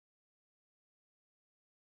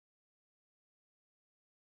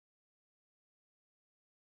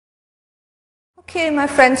Okay, my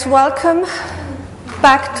friends, welcome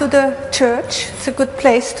back to the church. It's a good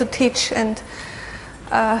place to teach and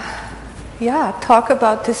talk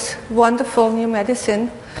about this wonderful new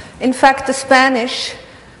medicine. In fact, the Spanish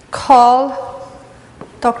call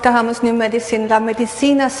Dr. Hammer's new medicine La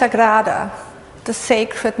Medicina Sagrada, the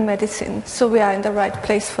sacred medicine. So we are in the right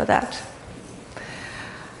place for that.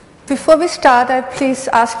 Before we start, I please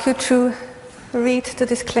ask you to read the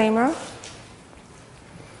disclaimer.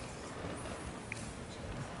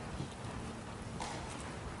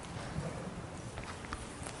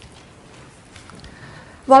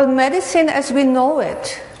 While medicine as we know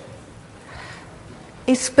it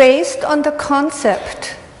is based on the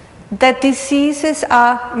concept that diseases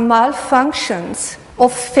are malfunctions or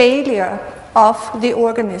failure of the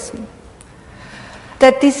organism,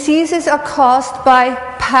 that diseases are caused by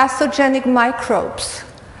pathogenic microbes,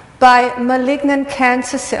 by malignant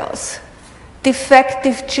cancer cells,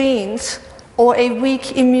 defective genes, or a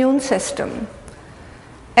weak immune system.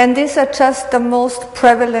 And these are just the most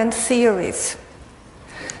prevalent theories.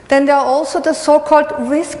 Then there are also the so-called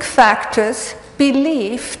risk factors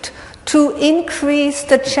believed to increase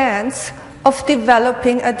the chance of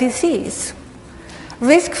developing a disease.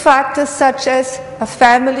 Risk factors such as a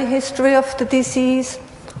family history of the disease,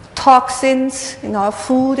 toxins in our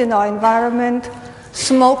food, in our environment,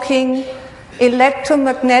 smoking,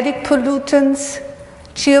 electromagnetic pollutants,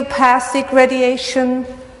 geopathic radiation,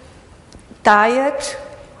 diet,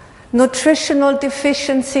 nutritional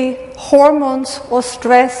deficiency, hormones or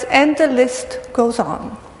stress, and the list goes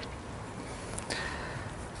on.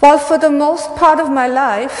 While for the most part of my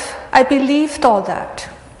life, I believed all that.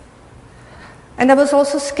 And I was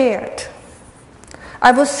also scared.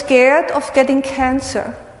 I was scared of getting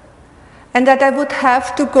cancer and that I would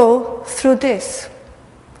have to go through this.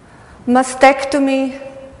 Mastectomy,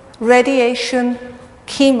 radiation,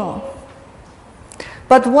 chemo.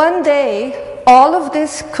 But one day, all of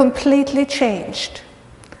this completely changed.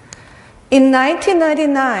 In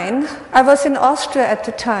 1999, I was in Austria at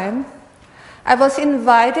the time. I was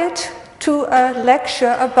invited to a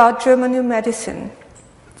lecture about German new medicine.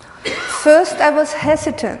 First, I was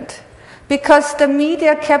hesitant because the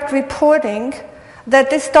media kept reporting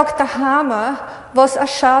that this Dr. Hammer was a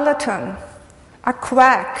charlatan, a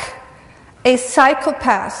quack, a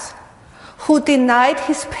psychopath who denied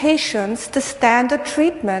his patients the standard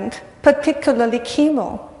treatment, particularly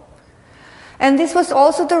chemo. And this was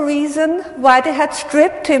also the reason why they had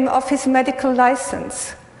stripped him of his medical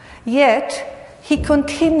license. Yet, he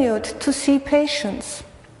continued to see patients.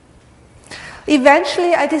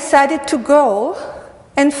 Eventually, I decided to go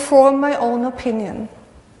and form my own opinion.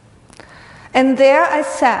 And there I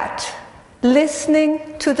sat,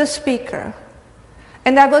 listening to the speaker.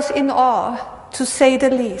 And I was in awe, to say the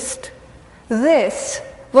least. This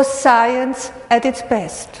was science at its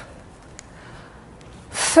best.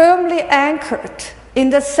 Firmly anchored in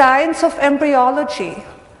the science of embryology,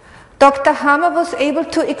 Dr. Hammer was able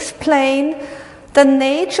to explain the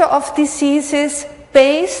nature of diseases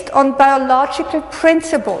based on biological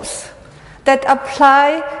principles that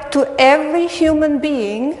apply to every human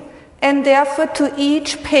being and therefore to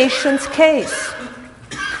each patient's case.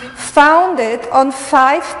 Founded on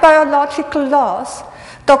 5 biological laws,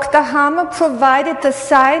 Dr. Hammer provided the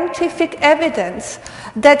scientific evidence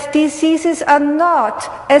that diseases are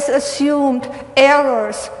not, as assumed,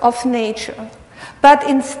 errors of nature, but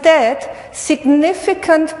instead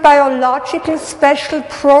significant biological special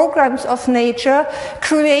programs of nature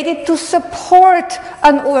created to support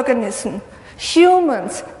an organism,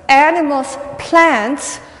 humans, animals,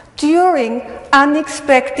 plants, during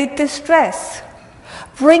unexpected distress,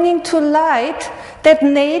 bringing to light that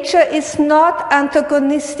nature is not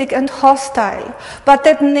antagonistic and hostile, but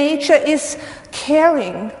that nature is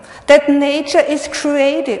caring, that nature is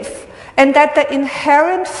creative, and that the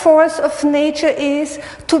inherent force of nature is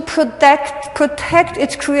to protect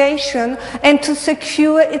its creation and to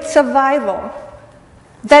secure its survival.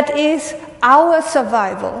 That is our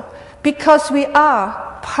survival, because we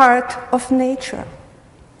are part of nature.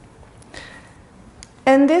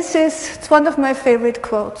 And this is one of my favorite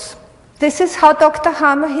quotes. This is how Dr.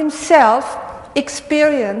 Hammer himself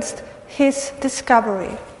experienced his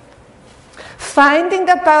discovery. Finding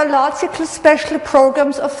the biological special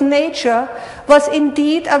programs of nature was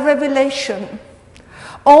indeed a revelation.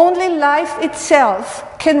 Only life itself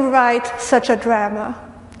can write such a drama.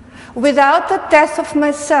 Without the death of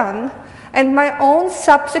my son and my own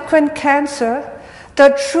subsequent cancer,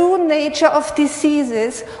 the true nature of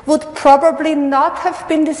diseases would probably not have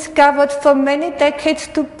been discovered for many decades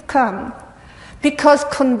to come, because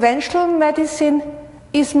conventional medicine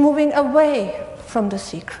is moving away from the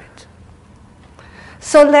secret.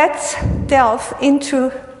 So let's delve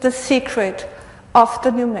into the secret of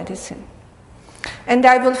the new medicine. And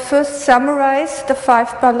I will first summarize the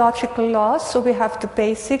 5 biological laws, so we have the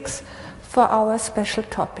basics for our special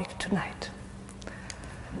topic tonight.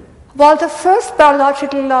 Well, the first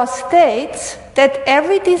biological law states that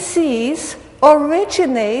every disease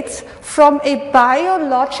originates from a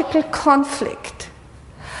biological conflict.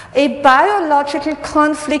 A biological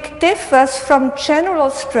conflict differs from general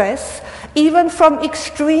stress, even from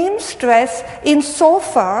extreme stress,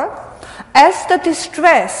 insofar as the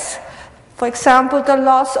distress, for example, the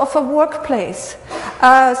loss of a workplace,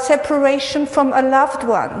 separation from a loved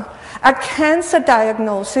one, a cancer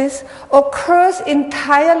diagnosis, occurs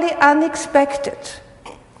entirely unexpected.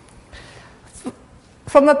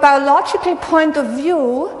 From a biological point of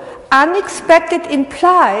view, unexpected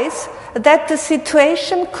implies that the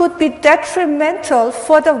situation could be detrimental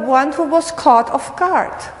for the one who was caught off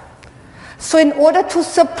guard. So in order to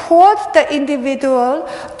support the individual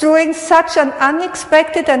during such an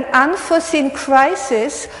unexpected and unforeseen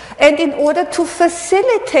crisis, and in order to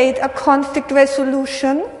facilitate a conflict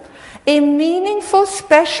resolution, a meaningful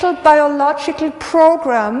special biological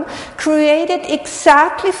program created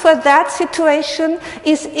exactly for that situation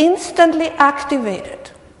is instantly activated.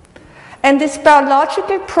 And this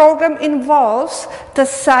biological program involves the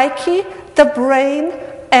psyche, the brain,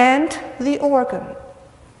 and the organ.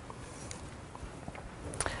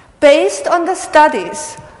 Based on the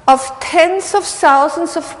studies of tens of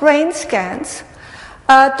thousands of brain scans,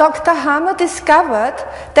 Dr. Hammer discovered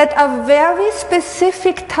that a very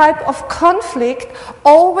specific type of conflict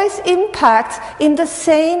always impacts in the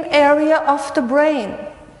same area of the brain.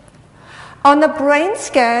 On a brain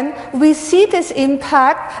scan, we see this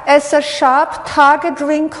impact as a sharp target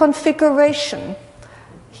ring configuration.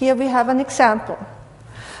 Here we have an example.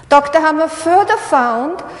 Dr. Hammer further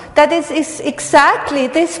found that it is exactly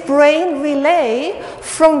this brain relay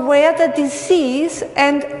from where the disease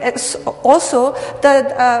and also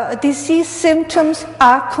the disease symptoms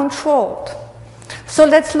are controlled. So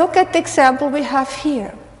let's look at the example we have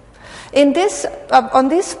here. In this, on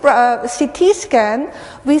this CT scan,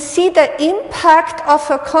 we see the impact of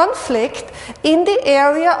a conflict in the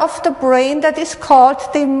area of the brain that is called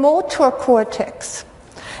the motor cortex.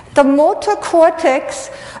 The motor cortex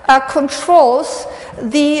controls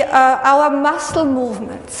our muscle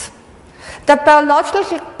movements. The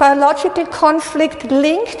biological conflict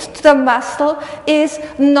linked to the muscle is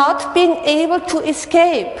not being able to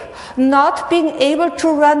escape, not being able to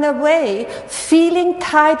run away, feeling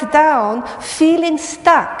tied down, feeling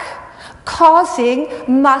stuck, causing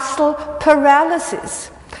muscle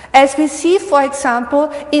paralysis. As we see, for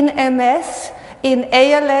example, in MS, in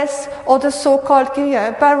ALS, or the so-called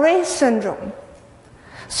Guillain-Barré syndrome.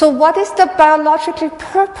 So what is the biological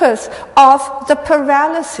purpose of the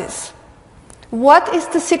paralysis? What is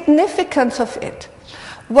the significance of it?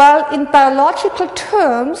 Well, in biological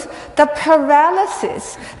terms, the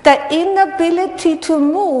paralysis, the inability to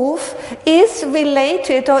move, is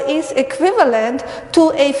related or is equivalent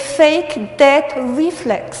to a fake death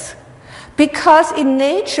reflex. Because in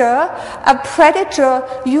nature, a predator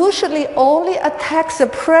usually only attacks a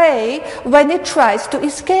prey when it tries to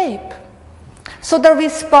escape. So the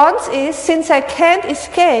response is, since I can't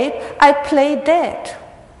escape, I play dead.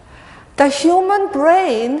 The human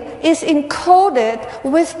brain is encoded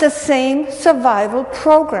with the same survival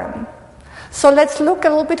program. So let's look a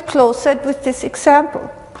little bit closer with this example.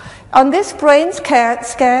 On this brain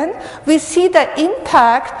scan, we see the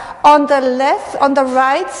impact on the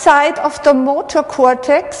right side of the motor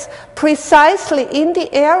cortex, precisely in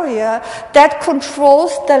the area that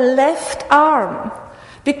controls the left arm,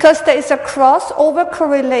 because there is a crossover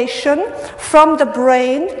correlation from the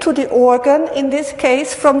brain to the organ, in this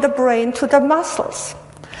case from the brain to the muscles.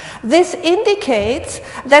 This indicates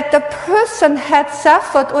that the person had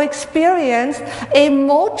suffered or experienced a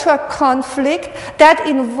motor conflict that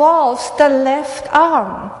involves the left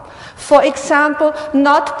arm. For example,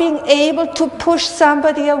 not being able to push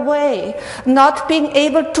somebody away, not being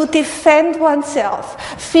able to defend oneself,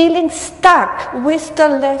 feeling stuck with the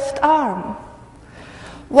left arm.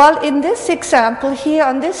 Well, in this example here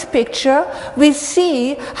on this picture, we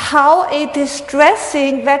see how a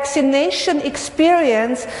distressing vaccination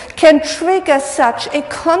experience can trigger such a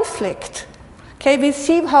conflict. Okay, we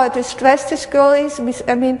see how distressed this girl is,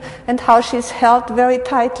 and how she's held very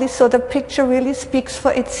tightly, so the picture really speaks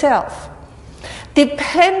for itself.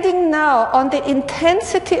 Depending now on the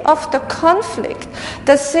intensity of the conflict,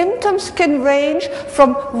 the symptoms can range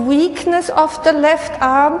from weakness of the left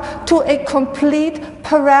arm to a complete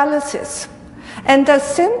paralysis. And the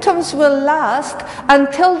symptoms will last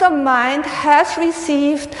until the mind has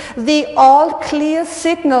received the all-clear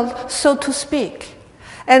signal, so to speak.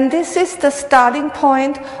 And this is the starting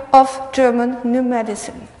point of German New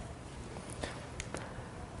Medicine.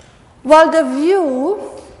 While the view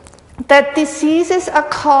that diseases are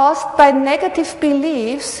caused by negative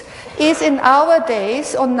beliefs is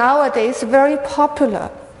nowadays very popular.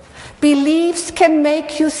 Beliefs can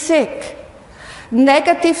make you sick.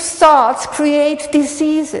 Negative thoughts create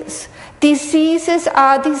diseases. Diseases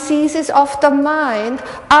are diseases of the mind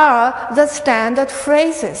are the standard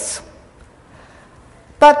phrases.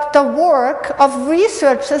 But the work of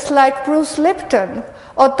researchers like Bruce Lipton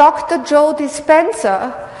or Dr. Joe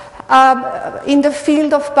Dispenza in the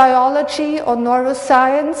field of biology or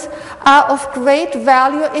neuroscience are of great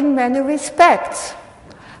value in many respects.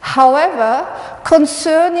 However,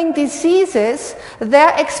 concerning diseases,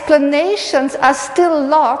 their explanations are still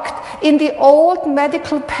locked in the old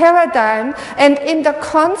medical paradigm and in the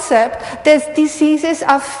concept that diseases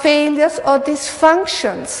are failures or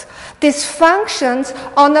dysfunctions. Dysfunctions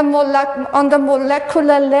on the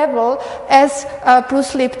molecular level, as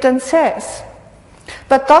Bruce Lipton says.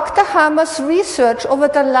 But Dr. Hammer's research over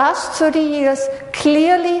the last 30 years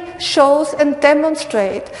clearly shows and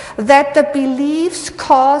demonstrates that the beliefs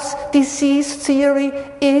cause disease theory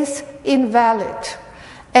is invalid.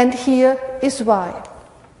 And here is why.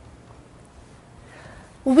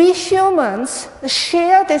 We humans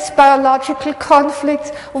share this biological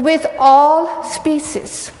conflict with all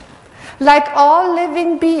species. Like all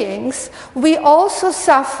living beings, we also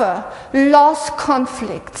suffer loss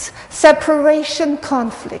conflicts, separation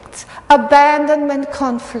conflicts, abandonment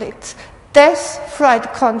conflicts, death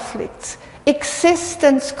fright conflicts,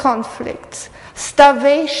 existence conflicts,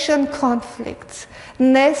 starvation conflicts,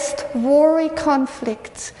 nest worry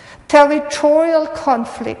conflicts, territorial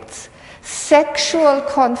conflicts, sexual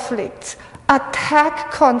conflicts,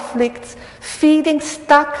 attack conflicts, feeling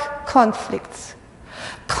stuck conflicts.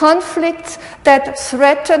 Conflicts that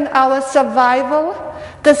threaten our survival,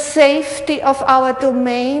 the safety of our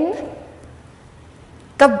domain,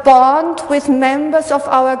 the bond with members of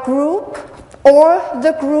our group, or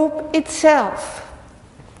the group itself.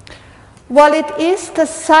 While it is the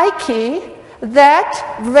psyche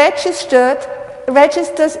that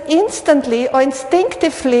registers instantly or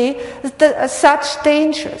instinctively such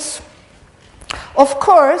dangers. Of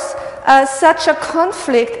course, such a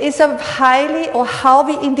conflict is how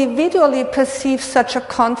we individually perceive such a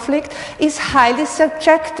conflict is highly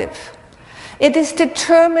subjective. It is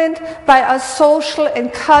determined by our social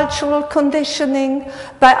and cultural conditioning,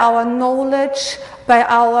 by our knowledge, by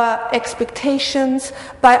our expectations,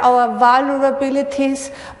 by our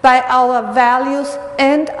vulnerabilities, by our values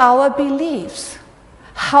and our beliefs.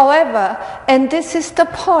 However, and this is the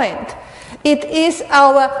point, it is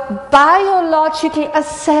our biological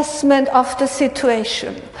assessment of the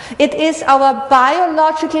situation. It is our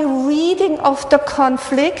biological reading of the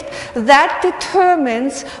conflict that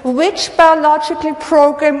determines which biological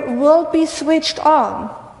program will be switched on.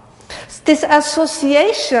 This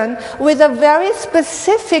association with a very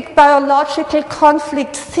specific biological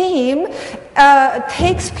conflict theme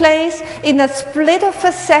takes place in a split of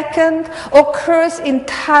a second, occurs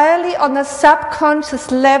entirely on a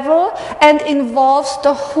subconscious level, and involves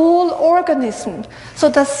the whole organism. So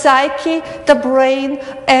the psyche, the brain,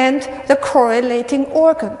 and the correlating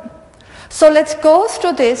organ. So let's go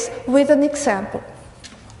through this with an example.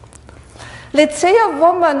 Let's say a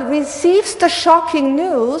woman receives the shocking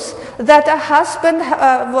news that a husband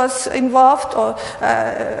was involved or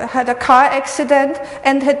had a car accident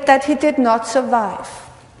and that he did not survive.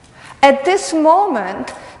 At this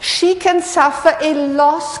moment, she can suffer a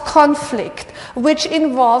loss conflict which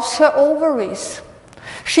involves her ovaries.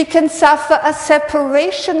 She can suffer a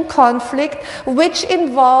separation conflict which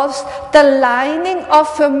involves the lining of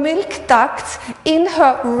her milk ducts in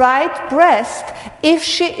her right breast if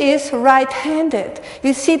she is right-handed.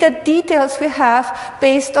 You see the details we have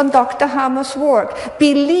based on Dr. Hammer's work.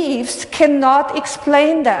 Beliefs cannot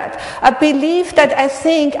explain that. A belief that I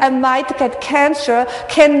think I might get cancer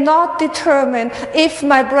cannot determine if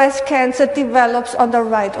my breast cancer develops on the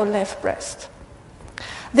right or left breast.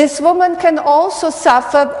 This woman can also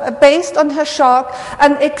suffer, based on her shock,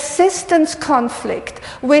 an existence conflict,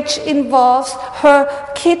 which involves her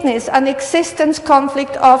kidneys, an existence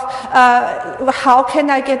conflict of how can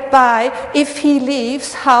I get by if he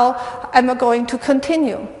leaves, how am I going to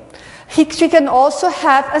continue? She can also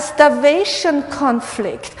have a starvation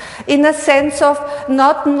conflict in a sense of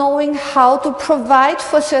not knowing how to provide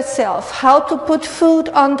for herself, how to put food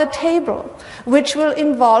on the table, which will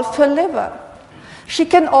involve her liver. She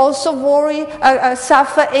can also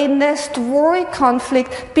suffer a nest worry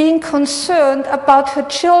conflict, being concerned about her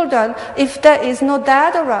children if there is no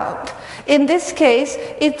dad around. In this case,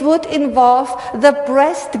 it would involve the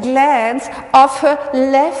breast glands of her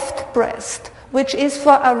left breast, which is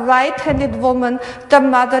for a right-handed woman the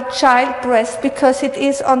mother-child breast, because it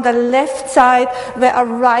is on the left side where a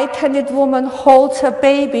right-handed woman holds her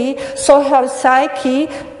baby, so her psyche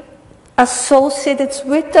associated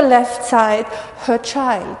with the left side, her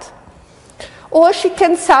child. Or she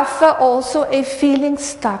can suffer also a feeling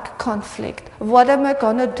stuck conflict. What am I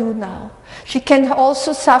going to do now? She can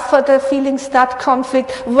also suffer the feeling stuck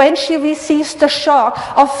conflict when she receives the shock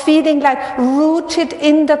of feeling like rooted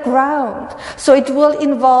in the ground. So it will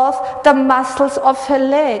involve the muscles of her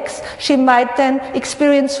legs. She might then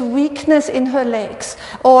experience weakness in her legs,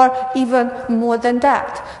 or even more than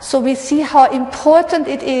that. So we see how important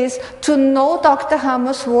it is to know Dr.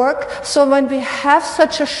 Hammer's work, so when we have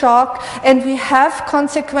such a shock and we have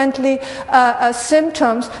consequently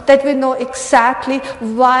symptoms, that we know exactly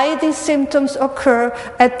why these symptoms occur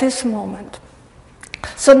at this moment.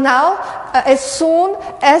 So now, as soon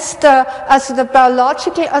as the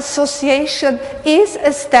biological association is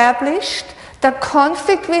established, the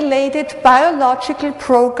conflict-related biological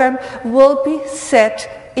program will be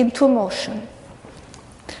set into motion.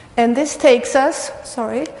 And this takes us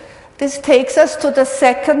to the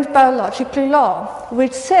second biological law,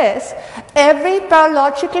 which says every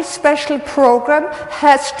biological special program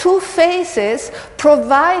has two phases,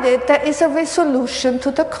 provided there is a resolution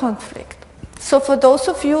to the conflict. So for those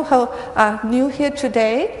of you who are new here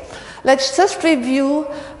today, let's just review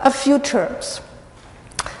a few terms.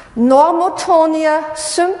 Normotonia,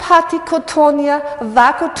 sympathikotonia,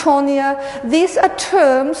 vagotonia, these are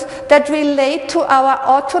terms that relate to our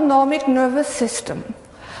autonomic nervous system.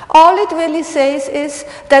 All it really says is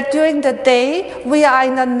that during the day we are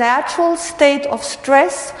in a natural state of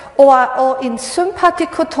stress or in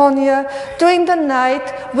sympathikotonia. During the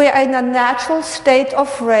night we are in a natural state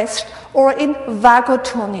of rest, or in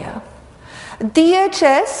vagotonia.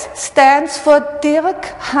 DHS stands for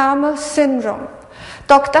Dirk-Hammer syndrome.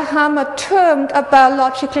 Dr. Hammer termed a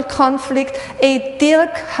biological conflict a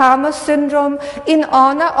Dirk-Hammer syndrome in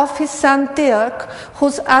honor of his son Dirk,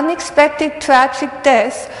 whose unexpected tragic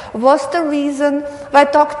death was the reason why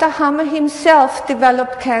Dr. Hammer himself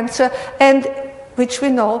developed cancer and, which we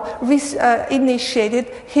know, initiated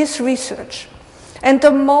his research. And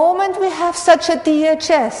the moment we have such a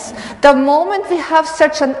DHS, the moment we have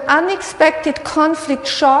such an unexpected conflict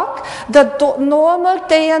shock, the normal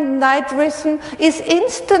day and night rhythm is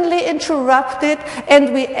instantly interrupted,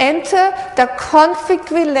 and we enter the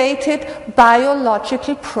conflict-related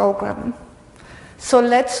biological program. So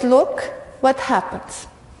let's look what happens.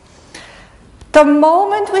 The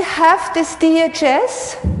moment we have this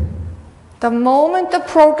DHS, the moment the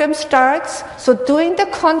program starts, so during the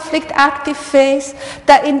conflict active phase,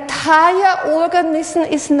 the entire organism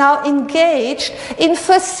is now engaged in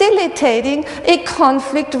facilitating a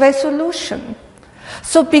conflict resolution.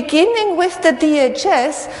 So beginning with the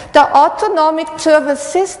DHS, the autonomic nervous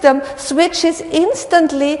system switches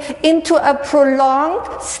instantly into a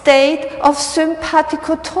prolonged state of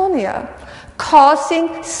sympathikotonia,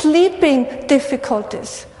 causing sleeping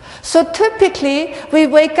difficulties. So typically, we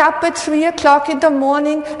wake up at 3 o'clock in the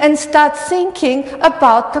morning and start thinking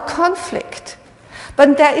about the conflict.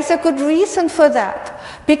 But there is a good reason for that,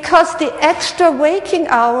 because the extra waking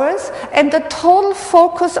hours and the total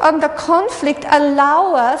focus on the conflict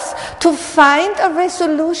allow us to find a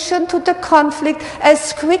resolution to the conflict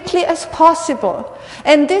as quickly as possible.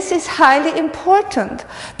 And this is highly important,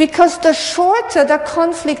 because the shorter the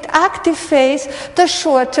conflict active phase, the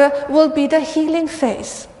shorter will be the healing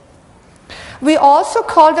phase. We also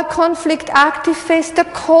call the conflict active phase the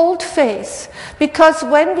cold phase, because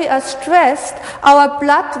when we are stressed, our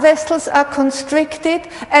blood vessels are constricted,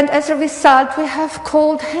 and as a result we have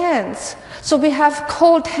cold hands. So we have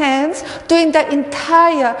cold hands during the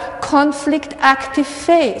entire conflict active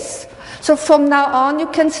phase. So from now on, you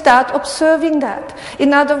can start observing that.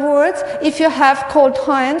 In other words, if you have cold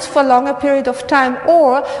hands for a longer period of time,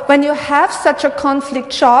 or when you have such a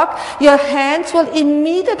conflict shock, your hands will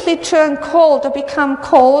immediately turn cold or become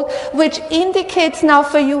cold, which indicates now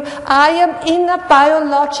for you, I am in a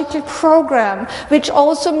biological program, which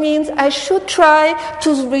also means I should try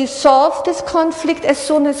to resolve this conflict as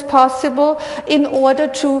soon as possible in order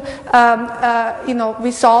to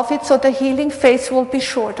resolve it, so the healing phase will be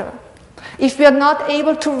shorter. If we are not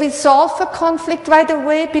able to resolve a conflict right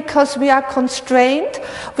away because we are constrained,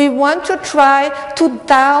 we want to try to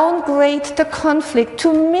downgrade the conflict,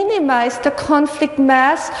 to minimize the conflict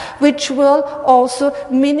mass, which will also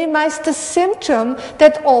minimize the symptom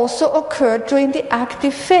that also occurred during the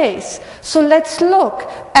active phase. So let's look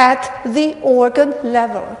at the organ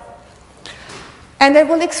level. And I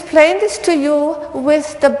will explain this to you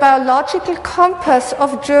with the biological compass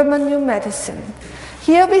of German New Medicine.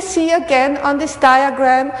 Here we see again on this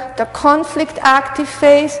diagram the conflict active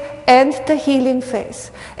phase and the healing phase.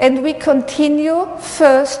 And we continue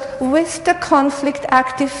first with the conflict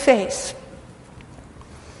active phase.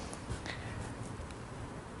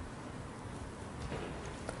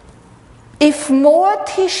 If more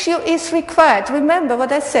tissue is required, remember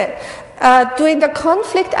what I said, during the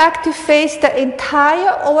conflict active phase, the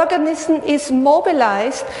entire organism is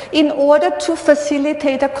mobilized in order to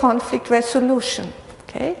facilitate a conflict resolution.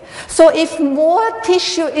 Okay? So if more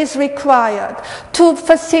tissue is required to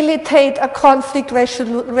facilitate a conflict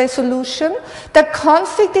resolution, the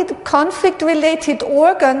conflict-related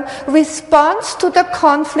organ responds to the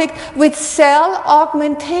conflict with cell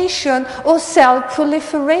augmentation or cell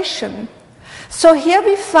proliferation. So here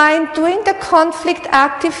we find during the conflict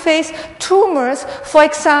active phase tumors, for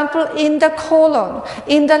example, in the colon,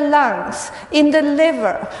 in the lungs, in the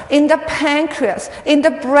liver, in the pancreas, in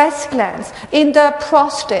the breast glands, in the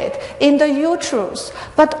prostate, in the uterus,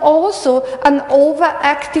 but also an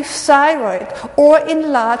overactive thyroid or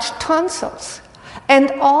enlarged tonsils.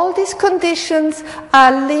 And all these conditions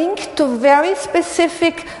are linked to very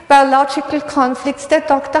specific biological conflicts that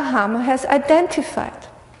Dr. Hammer has identified.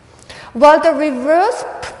 While the reverse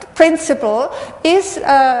principle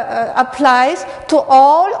applies to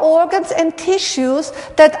all organs and tissues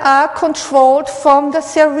that are controlled from the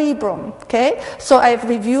cerebrum. Okay? So I've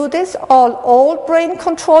reviewed this. All old brain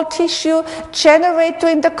controlled tissue generate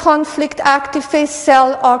during the conflict active phase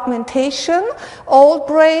cell augmentation. Old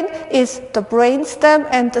brain is the brainstem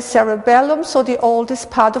and the cerebellum, so the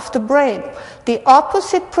oldest part of the brain. The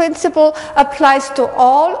opposite principle applies to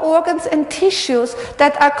all organs and tissues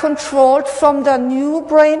that are controlled from the new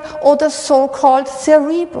brain or the so-called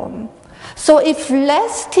cerebrum. So if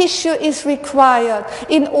less tissue is required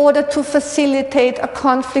in order to facilitate a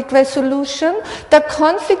conflict resolution, the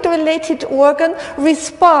conflict-related organ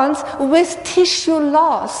responds with tissue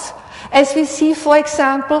loss, as we see, for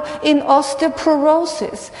example, in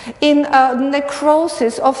osteoporosis, in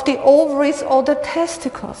necrosis of the ovaries or the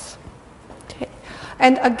testicles.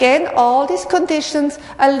 And again, all these conditions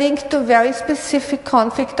are linked to very specific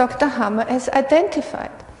conflict Dr. Hammer has identified.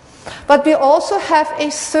 But we also have a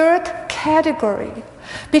third category,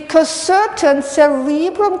 because certain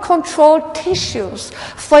cerebrum-controlled tissues,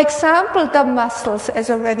 for example the muscles as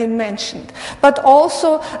already mentioned, but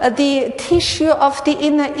also the tissue of the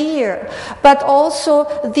inner ear, but also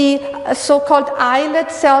the so-called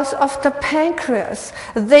islet cells of the pancreas,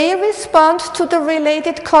 they respond to the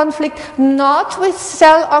related conflict not with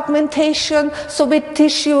cell augmentation, so with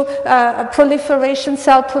tissue proliferation,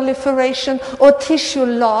 cell proliferation, or tissue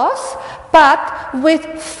loss, but with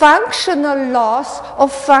functional loss or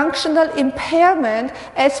functional impairment,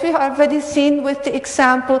 as we have already seen with the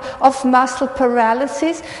example of muscle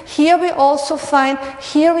paralysis. Here we also find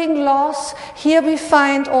hearing loss. Here we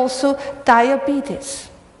find also diabetes.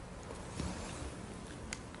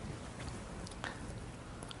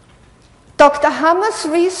 Dr. Hammer's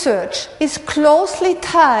research is closely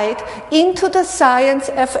tied into the science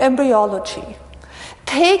of embryology.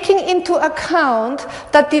 Taking into account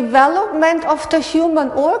the development of the human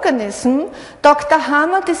organism, Dr.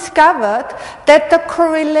 Hammer discovered that the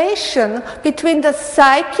correlation between the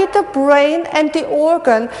psyche, the brain, and the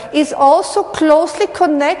organ is also closely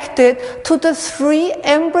connected to the three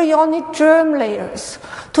embryonic germ layers,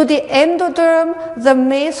 to the endoderm, the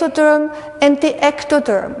mesoderm, and the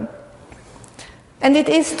ectoderm. And it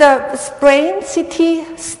is the brain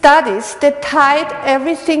CT studies that tied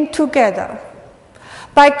everything together.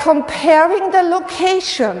 By comparing the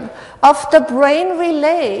location of the brain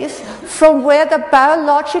relays from where the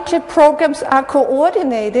biological programs are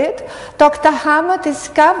coordinated, Dr. Hammer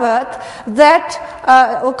discovered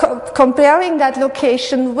that, comparing that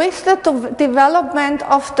location with the development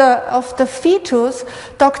of the fetus,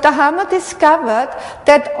 Dr. Hammer discovered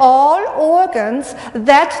that all organs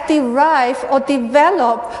that derive or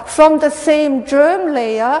develop from the same germ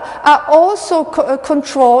layer are also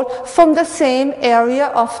controlled from the same area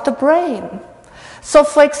of the brain. So,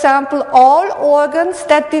 for example, all organs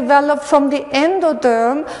that develop from the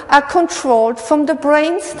endoderm are controlled from the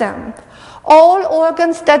brainstem. All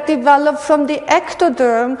organs that develop from the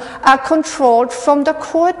ectoderm are controlled from the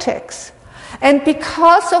cortex. And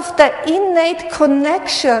because of the innate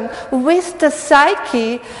connection with the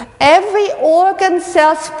psyche, every organ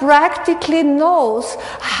cell practically knows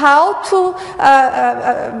how to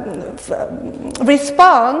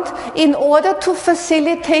respond in order to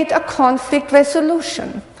facilitate a conflict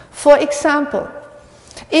resolution. For example,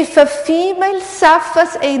 if a female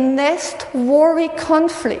suffers a nest worry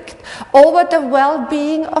conflict over the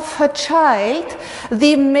well-being of her child,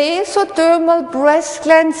 the mesodermal breast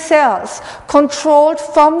gland cells controlled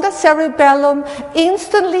from the cerebellum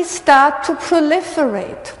instantly start to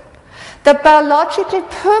proliferate. The biological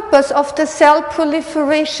purpose of the cell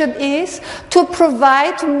proliferation is to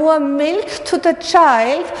provide more milk to the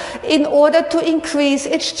child in order to increase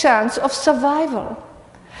its chance of survival.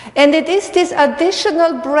 And it is these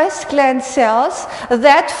additional breast gland cells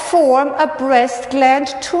that form a breast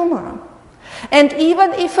gland tumor. And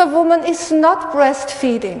even if a woman is not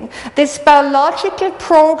breastfeeding, this biological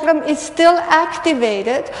program is still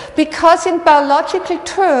activated because in biological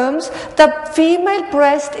terms, the female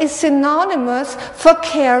breast is synonymous for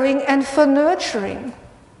caring and for nurturing.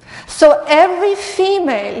 So every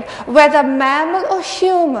female, whether mammal or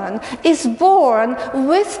human, is born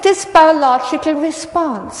with this biological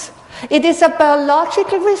response. It is a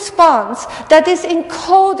biological response that is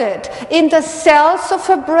encoded in the cells of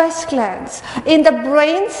her breast glands, in the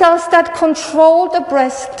brain cells that control the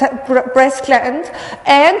breast gland,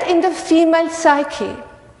 and in the female psyche.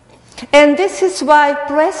 And this is why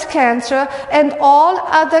breast cancer and all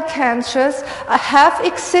other cancers have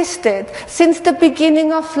existed since the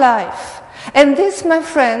beginning of life. And this, my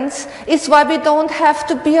friends, is why we don't have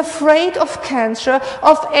to be afraid of cancer,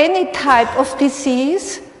 of any type of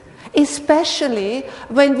disease, especially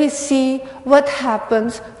when we see what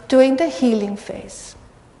happens during the healing phase.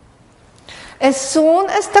 As soon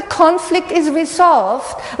as the conflict is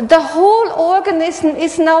resolved, the whole organism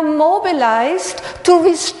is now mobilized to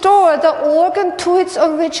restore the organ to its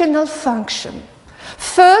original function.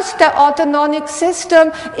 First, the autonomic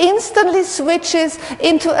system instantly switches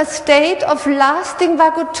into a state of lasting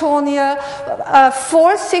vagotonia,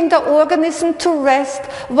 forcing the organism to rest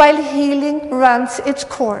while healing runs its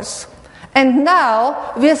course. And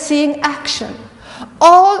now we are seeing action.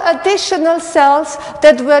 All additional cells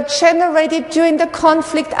that were generated during the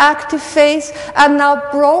conflict active phase are now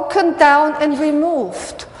broken down and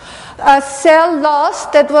removed. A cell loss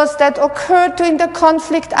that occurred during the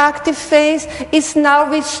conflict active phase is now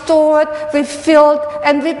restored, refilled,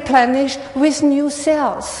 and replenished with new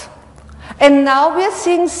cells. And now we are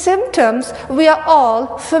seeing symptoms we are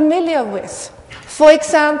all familiar with. For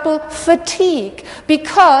example, fatigue,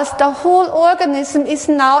 because the whole organism is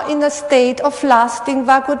now in a state of lasting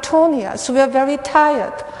vagotonia, so we are very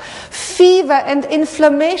tired. Fever and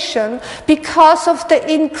inflammation because of the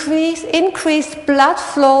increased blood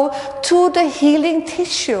flow to the healing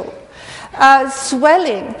tissue.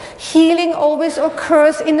 Swelling. Healing always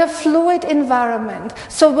occurs in a fluid environment,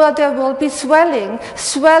 so where there will be swelling,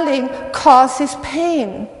 swelling causes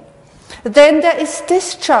pain. Then there is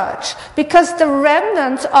discharge, because the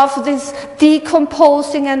remnants of this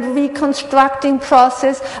decomposing and reconstructing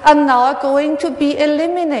process are now going to be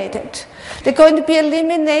eliminated. They're going to be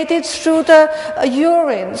eliminated through the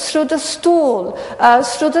urine, through the stool,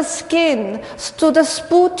 through the skin, through the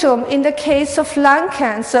sputum in the case of lung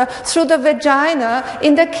cancer, through the vagina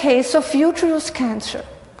in the case of uterus cancer.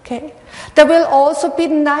 Okay? There will also be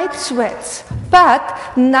night sweats,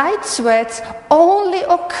 but night sweats only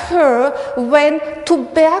occur when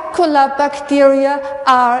tubercular bacteria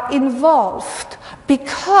are involved,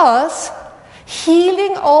 because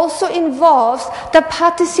healing also involves the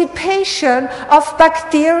participation of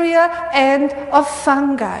bacteria and of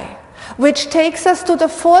fungi, which takes us to the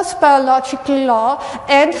fourth biological law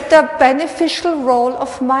and the beneficial role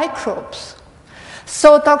of microbes.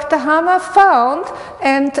 So Dr. Hammer found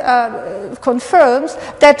and confirms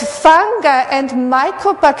that fungi and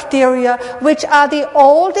mycobacteria, which are the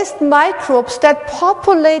oldest microbes that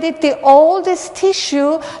populated the oldest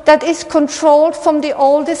tissue that is controlled from the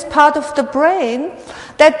oldest part of the brain,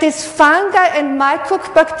 that these fungi and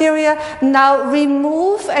mycobacteria now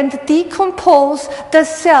remove and decompose the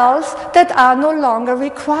cells that are no longer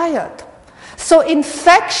required. So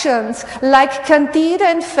infections like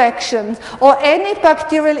candida infections or any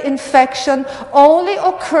bacterial infection only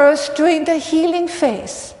occurs during the healing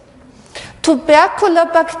phase. Tubercular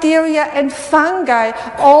bacteria and fungi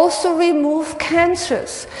also remove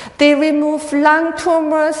cancers. They remove lung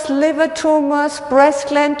tumors, liver tumors, breast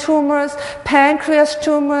gland tumors, pancreas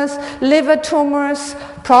tumors, liver tumors,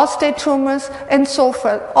 prostate tumors, and so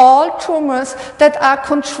forth. All tumors that are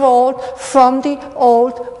controlled from the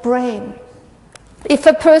old brain. If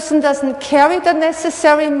a person doesn't carry the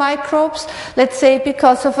necessary microbes, let's say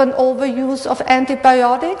because of an overuse of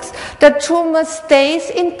antibiotics, the tumor stays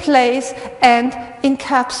in place and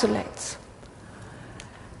encapsulates.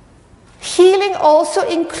 Healing also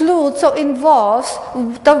includes or involves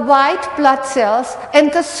the white blood cells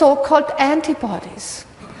and the so-called antibodies.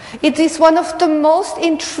 It is one of the most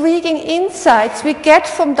intriguing insights we get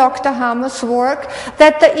from Dr. Hammer's work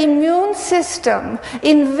that the immune system,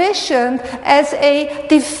 envisioned as a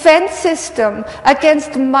defense system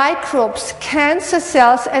against microbes, cancer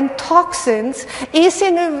cells, and toxins, is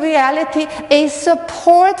in reality a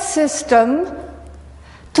support system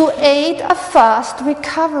to aid a fast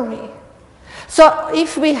recovery. So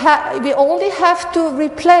if we only have to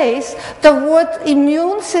replace the word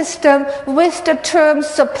immune system with the term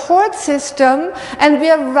support system, and we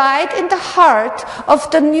are right in the heart of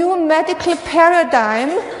the new medical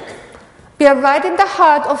paradigm. We are right in the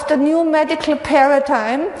heart of the new medical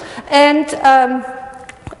paradigm, and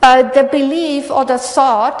the belief or the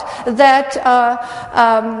thought that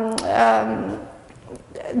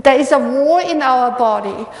there is a war in our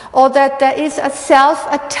body, or that there is a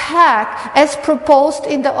self-attack as proposed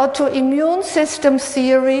in the autoimmune system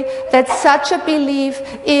theory, that such a belief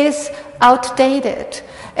is outdated.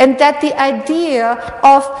 And that the idea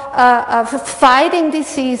of fighting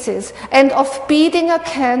diseases and of beating a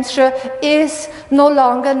cancer is no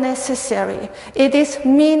longer necessary. It is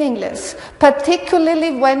meaningless,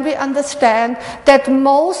 particularly when we understand that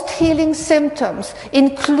most healing symptoms,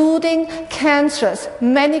 including cancers,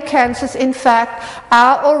 many cancers in fact,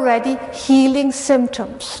 are already healing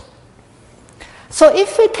symptoms. So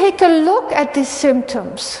if we take a look at these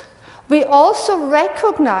symptoms, we also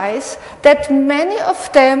recognize that many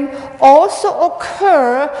of them also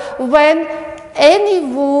occur when any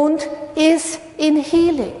wound is in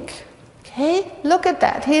healing. Okay, look at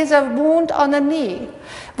that. Here's a wound on a knee.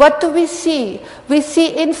 What do we see? We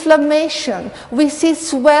see inflammation. We see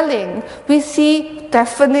swelling. We see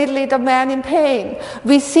definitely the man in pain.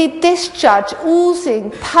 We see discharge,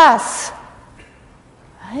 oozing, pus.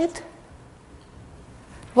 Right?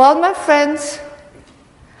 Well, my friends,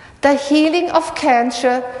 the healing of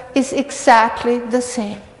cancer is exactly the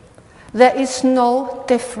same. There is no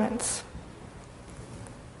difference.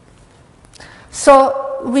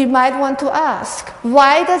 So we might want to ask,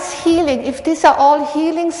 why does healing, if these are all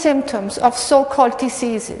healing symptoms of so-called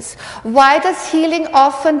diseases, why does healing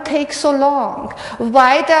often take so long?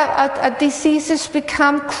 Why do diseases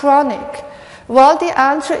become chronic? Well, the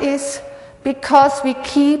answer is because we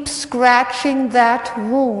keep scratching that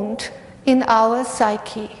wound in our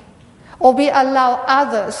psyche. Or we allow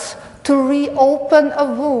others to reopen a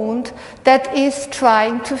wound that is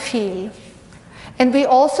trying to heal. And we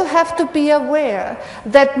also have to be aware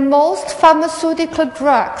that most pharmaceutical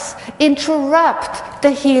drugs interrupt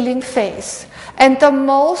the healing phase. And the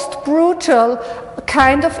most brutal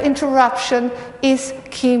kind of interruption is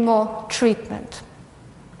chemo treatment.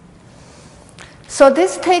 So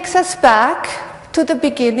this takes us back to the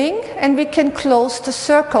beginning, and we can close the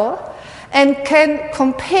circle and can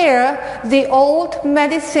compare the old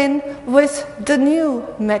medicine with the new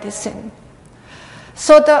medicine.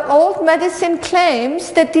 So the old medicine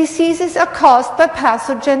claims that diseases are caused by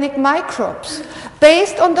pathogenic microbes.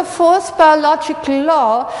 Based on the fourth biological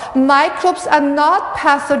law, microbes are not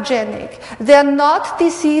pathogenic. They are not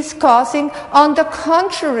disease-causing. On the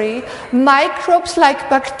contrary, microbes like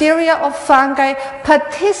bacteria or fungi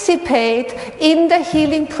participate in the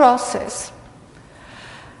healing process.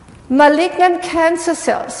 Malignant cancer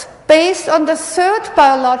cells. Based on the third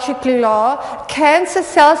biological law, cancer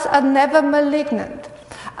cells are never malignant.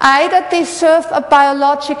 Either they serve a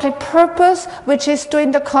biological purpose, which is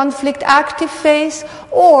during the conflict active phase,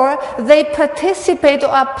 or they participate or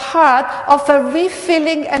are part of a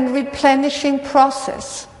refilling and replenishing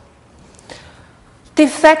process.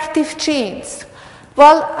 Defective genes.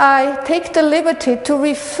 Well, I take the liberty to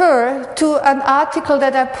refer to an article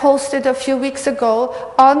that I posted a few weeks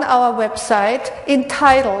ago on our website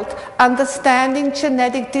entitled Understanding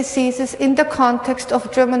Genetic Diseases in the Context of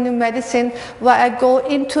German New Medicine, where I go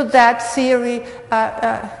into that theory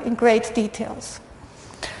in great details.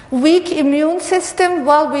 Weak immune system,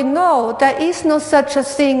 well, we know there is no such a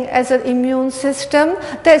thing as an immune system.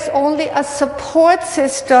 There's only a support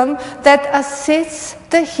system that assists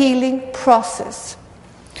the healing process.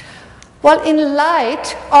 Well, in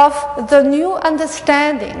light of the new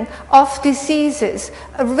understanding of diseases,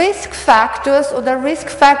 risk factors or the risk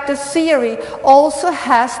factor theory also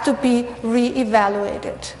has to be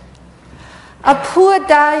re-evaluated. A poor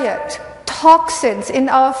diet, toxins in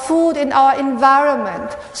our food, in our environment,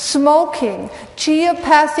 smoking,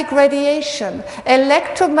 geopathic radiation,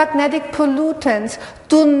 electromagnetic pollutants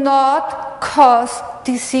do not cause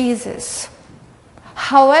diseases.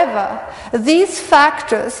 However, these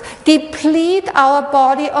factors deplete our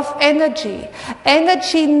body of energy,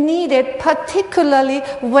 energy needed particularly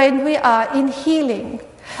when we are in healing.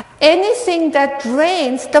 Anything that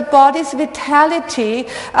drains the body's vitality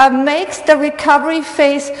makes the recovery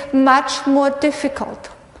phase much more difficult.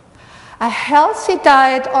 A healthy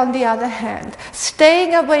diet, on the other hand,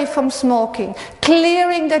 staying away from smoking,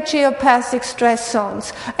 clearing the geopathic stress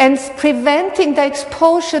zones, and preventing the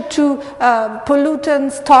exposure to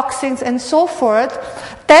pollutants, toxins, and so forth,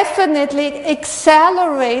 definitely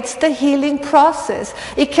accelerates the healing process.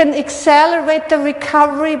 It can accelerate the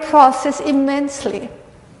recovery process immensely.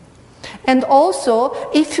 And also,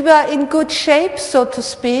 if we are in good shape, so to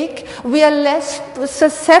speak, we are less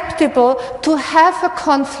susceptible to have a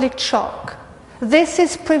conflict shock. This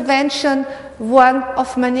is prevention, one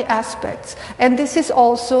of many aspects. And this is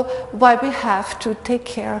also why we have to take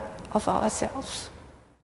care of ourselves.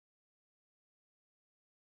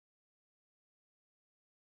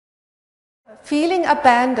 Feeling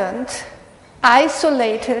abandoned,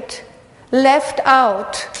 isolated, left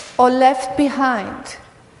out, or left behind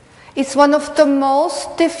is one of the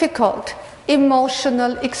most difficult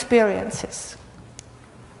emotional experiences.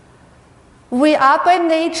 We are by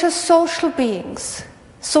nature social beings,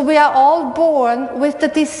 so we are all born with the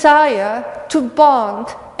desire to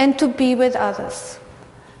bond and to be with others,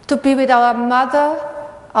 to be with our mother,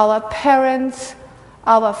 our parents,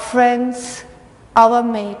 our friends, our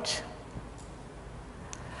mate.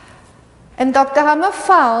 And Dr. Hammer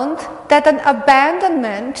found that an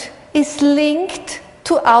abandonment is linked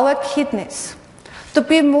to our kidneys. To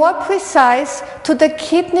be more precise, to the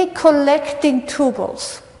kidney collecting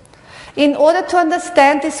tubules. In order to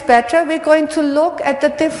understand this better, we're going to look at the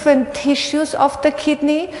different tissues of the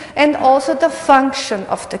kidney and also the function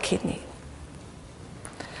of the kidney.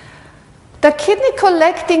 The kidney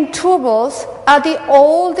collecting tubules are the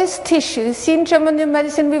oldest tissue. You see, in German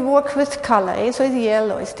medicine we work with color, so it's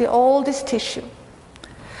yellow, it's the oldest tissue.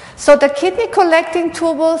 So the kidney collecting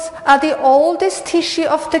tubules are the oldest tissue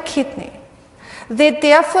of the kidney. They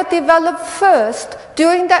therefore develop first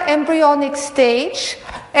during the embryonic stage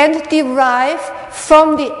and derive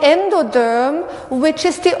from the endoderm, which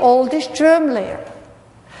is the oldest germ layer.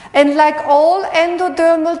 And like all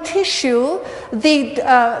endodermal tissue, the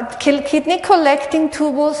kidney collecting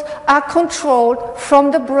tubules are controlled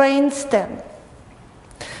from the brainstem.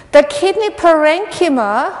 The kidney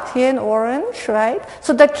parenchyma, here in orange, right?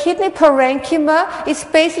 So the kidney parenchyma is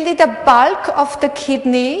basically the bulk of the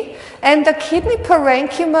kidney, and the kidney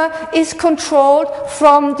parenchyma is controlled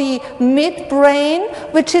from the midbrain,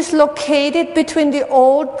 which is located between the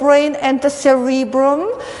old brain and the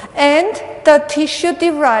cerebrum, and the tissue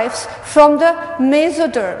derives from the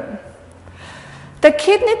mesoderm. The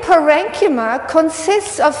kidney parenchyma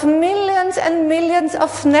consists of millions and millions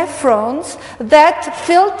of nephrons that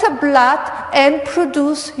filter blood and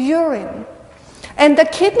produce urine. And the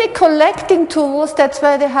kidney collecting tubules, that's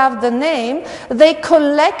why they have the name, they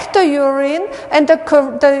collect the urine, and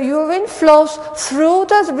the urine flows through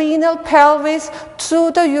the renal pelvis,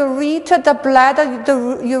 through the ureter, the bladder,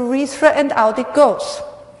 the urethra, and out it goes.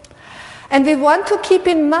 And we want to keep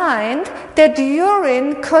in mind that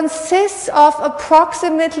urine consists of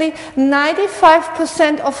approximately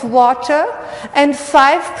 95% of water and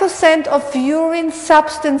 5% of urine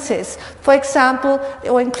substances, for example,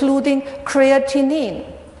 or including creatinine.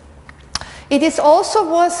 It is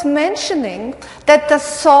also worth mentioning that the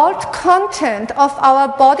salt content of our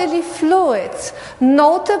bodily fluids,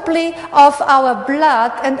 notably of our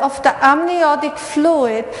blood and of the amniotic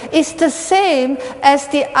fluid, is the same as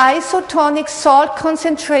the isotonic salt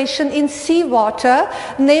concentration in seawater,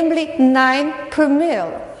 namely 9 per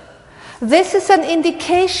mil. This is an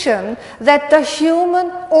indication that the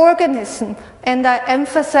human organism, and I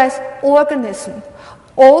emphasize organism,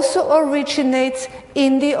 also originates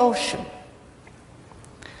in the ocean.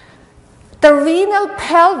 The renal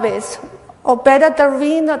pelvis, or better,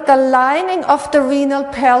 the lining of the renal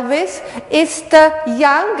pelvis is the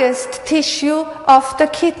youngest tissue of the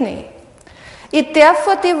kidney. It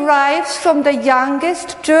therefore derives from the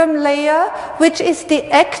youngest germ layer, which is the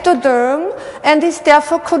ectoderm, and is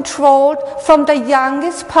therefore controlled from the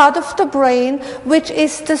youngest part of the brain, which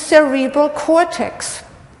is the cerebral cortex.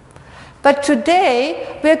 But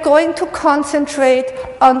today, we're going to concentrate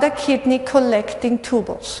on the kidney collecting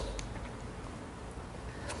tubules.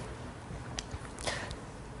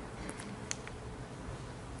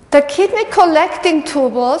 The kidney collecting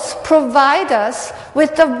tubules provide us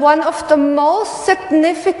with one of the most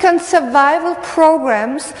significant survival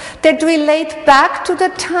programs that relate back to the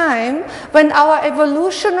time when our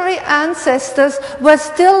evolutionary ancestors were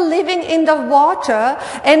still living in the water,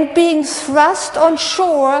 and being thrust on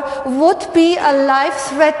shore would be a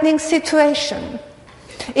life-threatening situation.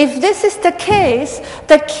 If this is the case,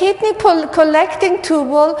 the kidney collecting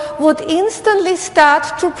tubule would instantly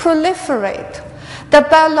start to proliferate. The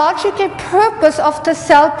biological purpose of the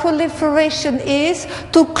cell proliferation is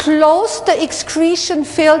to close the excretion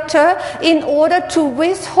filter in order to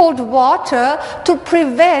withhold water to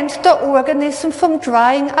prevent the organism from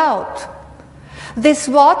drying out. This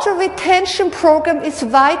water retention program is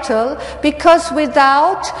vital because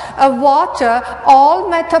without water, all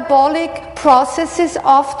metabolic processes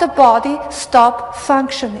of the body stop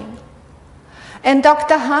functioning. And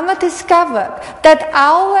Dr. Hammer discovered that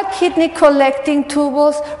our kidney collecting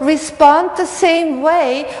tubules respond the same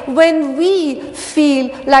way when we feel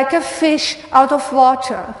like a fish out of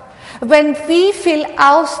water, when we feel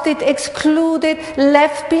ousted, excluded,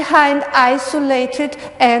 left behind, isolated,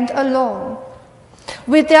 and alone.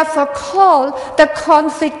 We therefore call the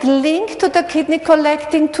conflict linked to the kidney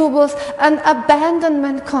collecting tubules an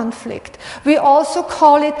abandonment conflict. We also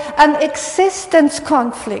call it an existence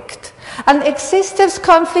conflict. An existence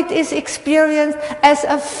conflict is experienced as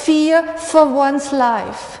a fear for one's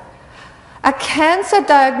life. A cancer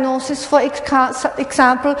diagnosis, for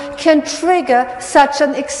example, can trigger such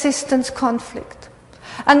an existence conflict.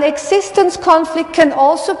 An existence conflict can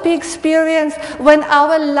also be experienced when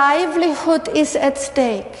our livelihood is at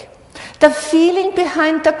stake. The feeling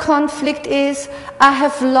behind the conflict is, I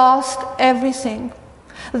have lost everything.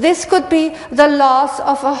 This could be the loss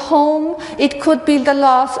of a home, it could be the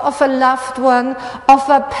loss of a loved one, of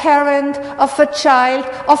a parent, of a child,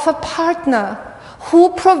 of a partner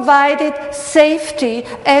who provided safety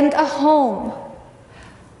and a home,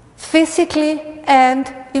 physically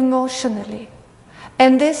and emotionally.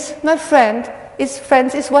 And this, my friends,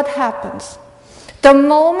 is what happens. The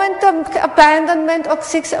moment the abandonment or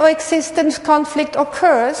existence conflict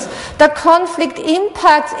occurs, the conflict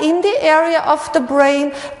impacts in the area of the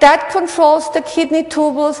brain that controls the kidney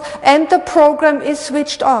tubules, and the program is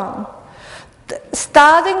switched on.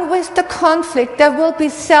 Starting with the conflict, there will be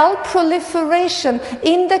cell proliferation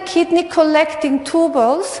in the kidney collecting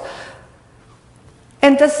tubules,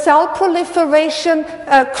 and the cell proliferation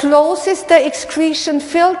closes the excretion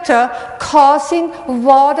filter, causing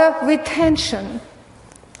water retention.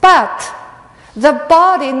 But the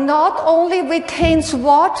body not only retains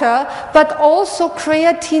water, but also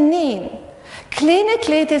creatinine.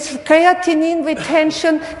 Clinically, this creatinine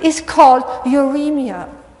retention is called uremia.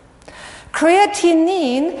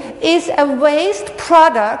 Creatinine is a waste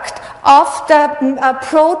product of the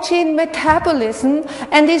protein metabolism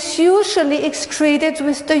and is usually excreted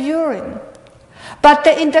with the urine. But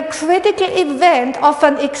in the critical event of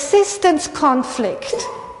an existence conflict,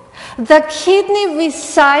 the kidney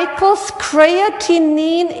recycles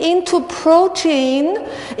creatinine into protein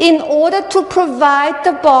in order to provide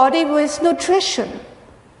the body with nutrition.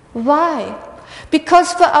 Why?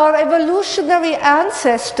 Because for our evolutionary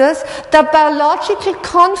ancestors, the biological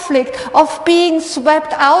conflict of being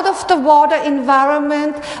swept out of the water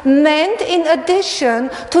environment meant, in addition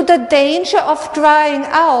to the danger of drying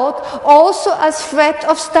out, also a threat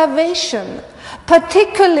of starvation,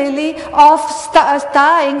 particularly of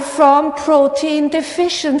dying from protein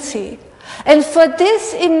deficiency. And for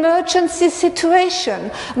this emergency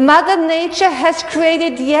situation, Mother Nature has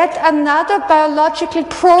created yet another biological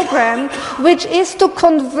program, which is to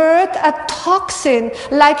convert a toxin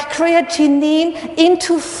like creatinine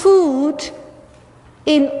into food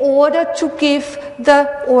in order to give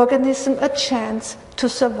the organism a chance to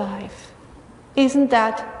survive. Isn't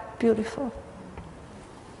that beautiful?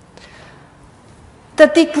 The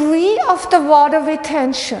degree of the water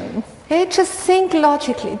retention, just think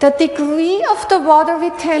logically, the degree of the water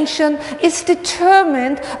retention is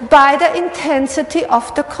determined by the intensity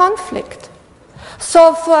of the conflict.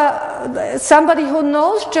 So for somebody who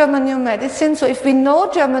knows German New Medicine, so if we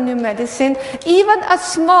know German New Medicine, even a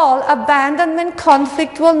small abandonment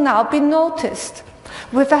conflict will now be noticed.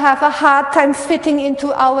 We have a hard time fitting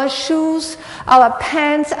into our shoes, our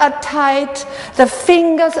pants are tight, the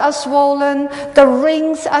fingers are swollen, the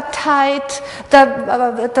rings are tight,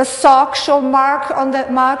 the socks show marks on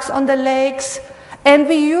the legs, and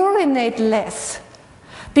we urinate less.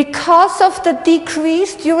 Because of the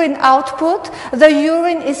decreased urine output, the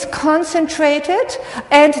urine is concentrated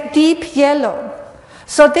and deep yellow.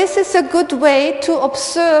 So this is a good way to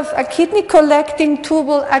observe a kidney collecting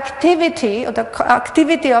tubule activity, or the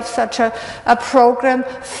activity of such a program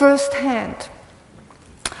firsthand.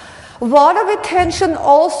 Water retention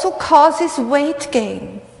also causes weight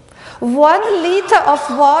gain. 1 liter of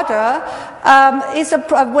water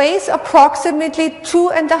weighs approximately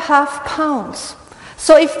 2.5 pounds.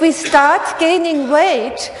 So if we start gaining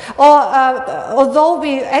weight, although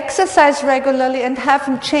we exercise regularly and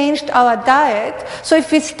haven't changed our diet, so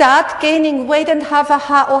if we start gaining weight and have a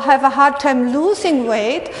hard time losing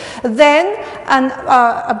weight, then an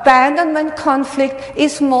abandonment conflict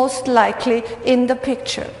is most likely in the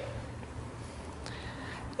picture.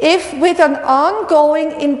 If with an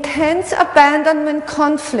ongoing intense abandonment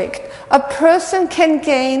conflict, a person can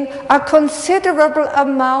gain a considerable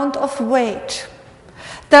amount of weight,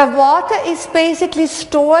 the water is basically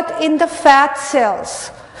stored in the fat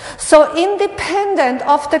cells. So independent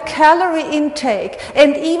of the calorie intake,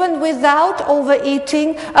 and even without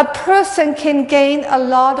overeating, a person can gain a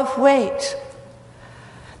lot of weight.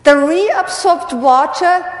 The reabsorbed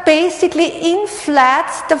water basically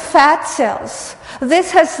inflates the fat cells.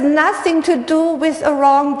 This has nothing to do with a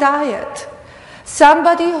wrong diet.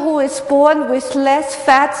 Somebody who is born with less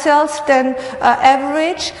fat cells than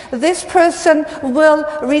average, this person will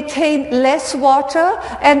retain less water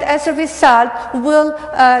and as a result will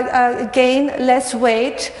gain less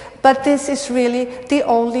weight, but this is really the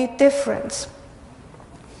only difference.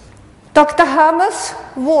 Dr. Hammer's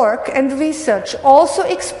work and research also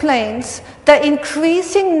explains the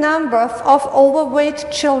increasing number of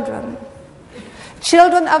overweight children.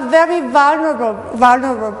 Children are very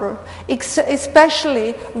vulnerable,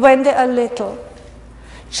 especially when they are little.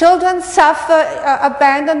 Children suffer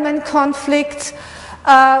abandonment conflicts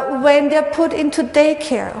when they're put into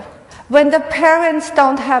daycare, when the parents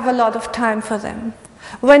don't have a lot of time for them,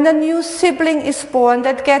 when a new sibling is born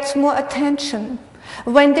that gets more attention,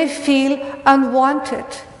 when they feel unwanted,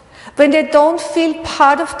 when they don't feel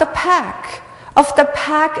part of the pack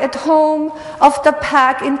at home, of the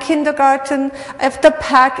pack in kindergarten, of the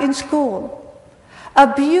pack in school.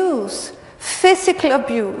 Abuse, physical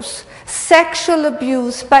abuse, sexual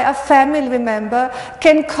abuse by a family member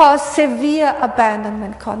can cause severe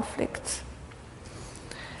abandonment conflicts.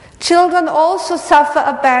 Children also suffer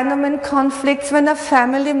abandonment conflicts when a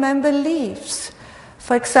family member leaves.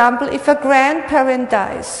 For example, if a grandparent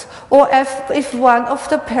dies, or if one of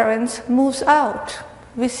the parents moves out.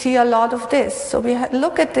 We see a lot of this. So we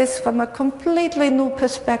look at this from a completely new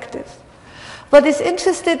perspective. What is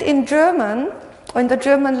interesting in German, or in the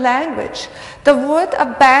German language, the word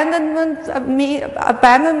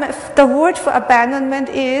the word for abandonment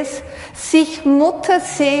is sich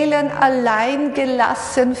Mutterseelen allein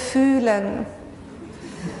gelassen fühlen,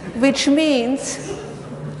 which means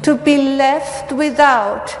to be left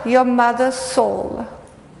without your mother's soul.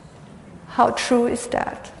 How true is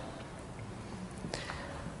that?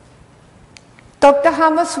 Dr.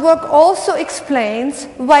 Hammer's work also explains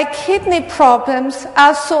why kidney problems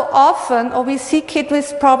are so often, or we see kidney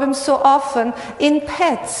problems so often in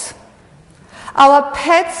pets. Our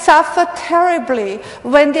pets suffer terribly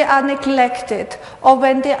when they are neglected or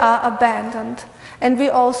when they are abandoned, and we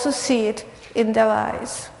also see it in their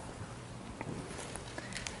eyes.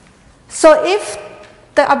 So if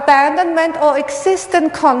the abandonment or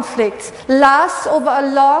existent conflicts lasts over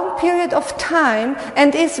a long period of time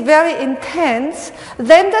and is very intense,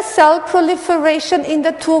 then the cell proliferation in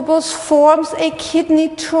the tubules forms a kidney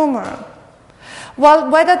tumor.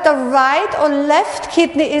 Well, whether the right or left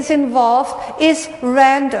kidney is involved is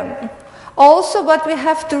random. Also, what we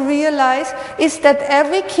have to realize is that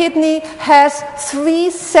every kidney has 3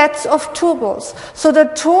 sets of tubules. So the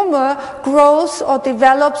tumor grows or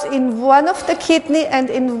develops in one of the kidney and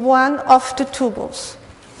in one of the tubules.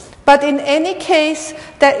 But in any case,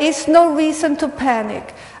 there is no reason to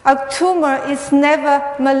panic. A tumor is never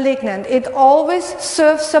malignant. It always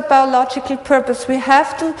serves a biological purpose. We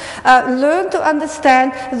have to learn to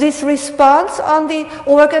understand this response on the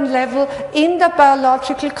organ level in the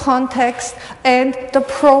biological context and the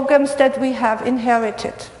programs that we have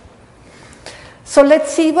inherited. So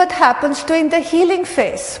let's see what happens during the healing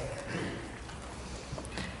phase.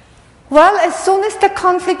 Well, as soon as the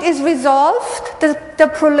conflict is resolved,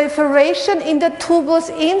 the proliferation in the tubules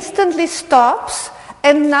instantly stops.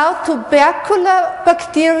 And now tubercular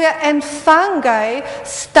bacteria and fungi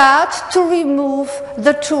start to remove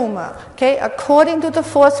the tumor. Okay? According to the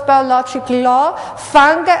 4th biological law,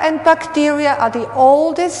 fungi and bacteria are the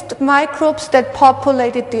oldest microbes that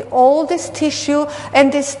populated the oldest tissue,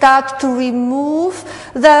 and they start to remove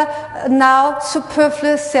the now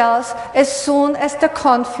superfluous cells as soon as the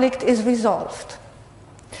conflict is resolved.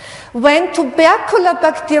 When tubercular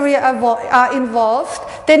bacteria are involved,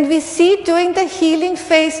 then we see during the healing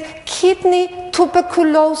phase kidney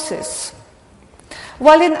tuberculosis.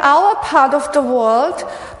 While in our part of the world,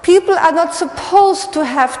 people are not supposed to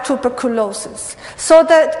have tuberculosis. So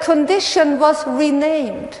the condition was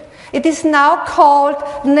renamed. It is now called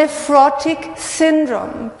nephrotic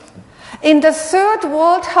syndrome. In the third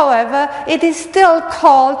world, however, it is still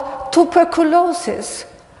called tuberculosis,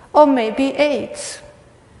 or maybe AIDS.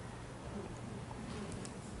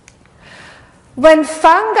 When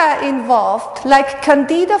fungi are involved, like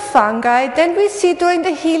candida fungi, then we see during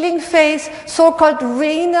the healing phase so-called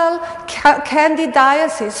renal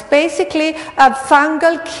candidiasis, basically a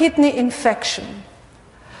fungal kidney infection.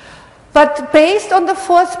 But based on the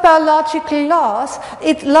fourth biological law,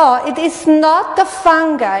 it is not the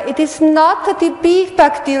fungi, it is not the DB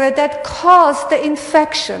bacteria that cause the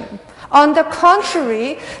infection. On the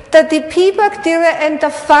contrary, the DP bacteria and the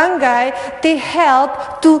fungi, they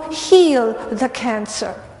help to heal the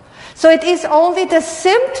cancer. So it is only the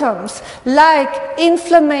symptoms like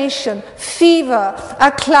inflammation, fever,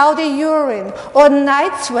 a cloudy urine, or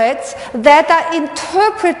night sweats that are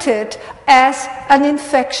interpreted as an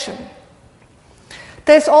infection.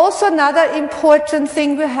 There's also another important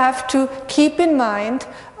thing we have to keep in mind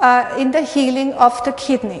in the healing of the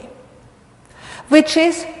kidney, which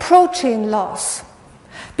is protein loss.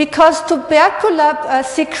 Because tubercular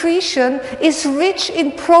secretion is rich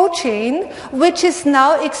in protein, which is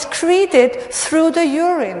now excreted through the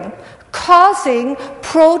urine, causing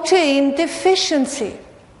protein deficiency.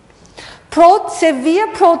 Severe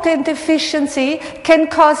protein deficiency can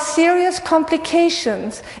cause serious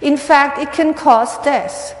complications. In fact, it can cause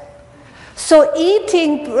death. So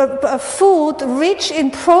eating food rich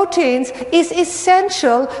in proteins is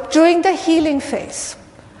essential during the healing phase.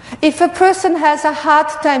 If a person has a hard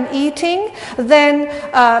time eating, then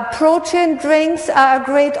protein drinks are a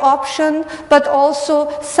great option, but also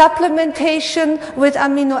supplementation with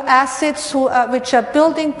amino acids, which are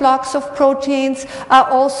building blocks of proteins, are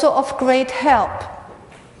also of great help.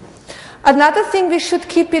 Another thing we should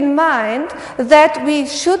keep in mind that we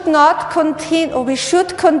should not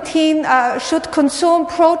should consume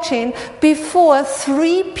protein before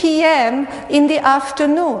 3 p.m. in the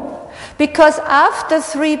afternoon. Because after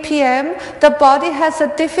 3 p.m., the body has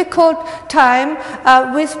a difficult time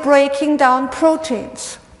with breaking down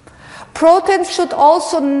proteins. Proteins should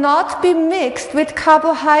also not be mixed with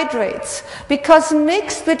carbohydrates, because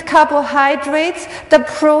mixed with carbohydrates, the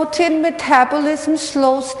protein metabolism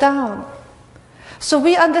slows down. So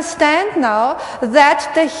we understand now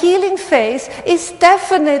that the healing phase is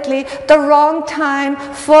definitely the wrong time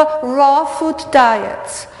for raw food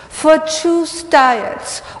diets, for juice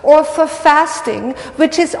diets, or for fasting,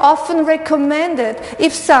 which is often recommended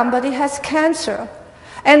if somebody has cancer.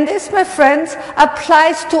 And this, my friends,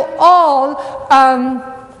 applies to all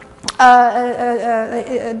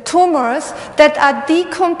tumors that are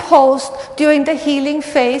decomposed during the healing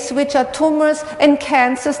phase, which are tumors and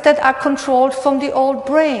cancers that are controlled from the old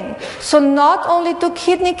brain. So not only to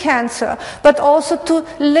kidney cancer, but also to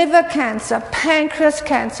liver cancer, pancreas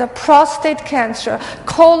cancer, prostate cancer,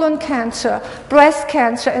 colon cancer, breast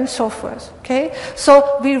cancer, and so forth. Okay?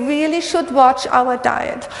 So we really should watch our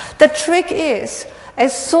diet. The trick is,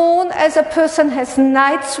 as soon as a person has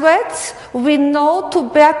night sweats, we know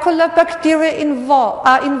tubercular bacteria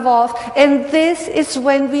are involved, and this is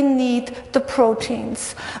when we need the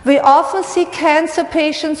proteins. We often see cancer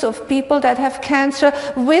patients of people that have cancer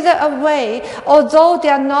wither away, although they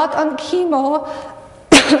are not on chemo,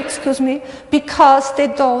 excuse me, because they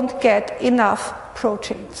don't get enough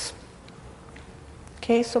proteins.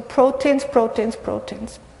 Okay, so proteins, proteins,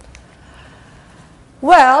 proteins.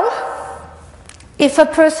 Well, if a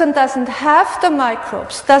person doesn't have the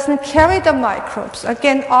microbes, doesn't carry the microbes,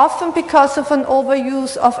 again, often because of an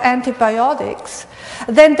overuse of antibiotics,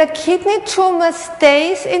 then the kidney tumor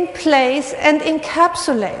stays in place and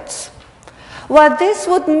encapsulates. What this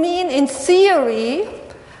would mean in theory,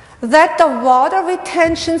 that the water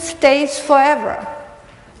retention stays forever.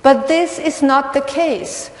 But this is not the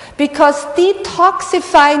case, because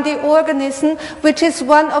detoxifying the organism, which is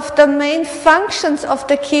one of the main functions of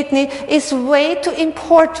the kidney, is way too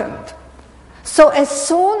important. So as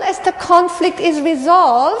soon as the conflict is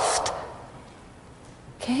resolved,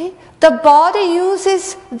 okay, the body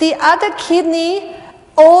uses the other kidney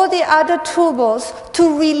or the other tubules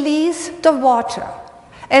to release the water.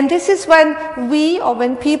 And this is when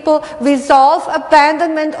when people resolve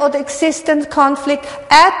abandonment or the existent conflict,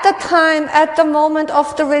 at the moment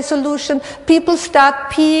of the resolution, people start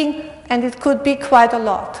peeing, and it could be quite a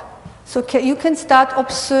lot. So you can start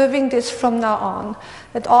observing this from now on.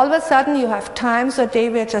 That all of a sudden you have times a day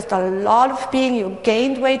where just a lot of being, you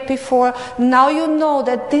gained weight before. Now you know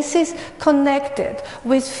that this is connected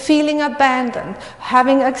with feeling abandoned,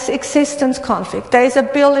 having existence conflict. There is a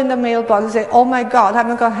bill in the mailbox, you say, oh my God, I'm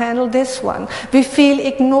not going to handle this one. We feel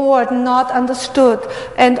ignored, not understood.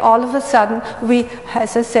 And all of a sudden, we,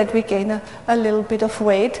 as I said, we gain a little bit of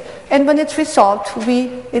weight. And when it's resolved,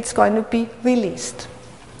 it's going to be released.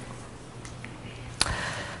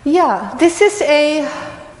 Yeah, this is a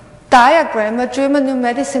diagram, a German New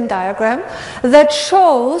Medicine diagram, that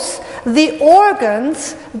shows the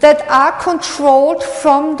organs that are controlled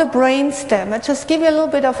from the brainstem. I'll just give you a little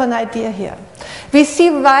bit of an idea here. We see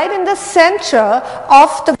right in the center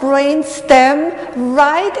of the brainstem,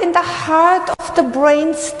 right in the heart of the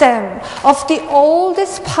brainstem, of the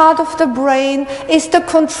oldest part of the brain, is the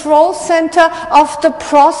control center of the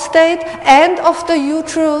prostate and of the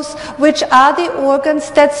uterus, which are the organs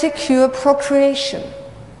that secure procreation.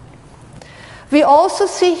 We also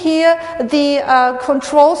see here the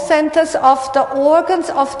control centers of the organs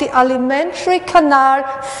of the alimentary canal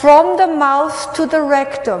from the mouth to the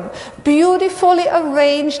rectum, beautifully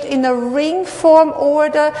arranged in a ring form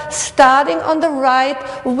order, starting on the right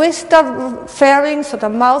with the pharynx, or the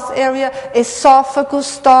mouth area, esophagus,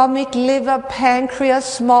 stomach, liver, pancreas,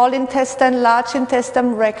 small intestine, large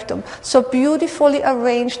intestine, rectum. So beautifully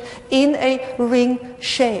arranged in a ring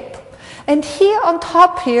shape. And here on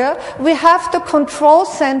top here, we have the control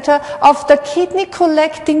center of the kidney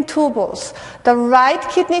collecting tubules. The right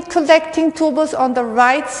kidney collecting tubules on the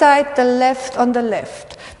right side, the left on the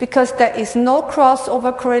left. Because there is no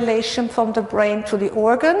crossover correlation from the brain to the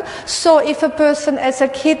organ. So if a person has a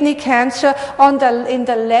kidney cancer in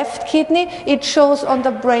the left kidney, it shows on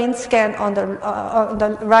the brain scan on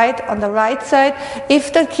the right side.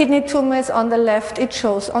 If the kidney tumor is on the left, it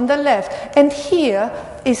shows on the left. And here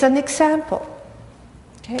is an example.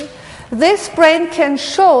 Okay? This brain can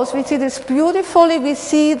show, we see this beautifully, we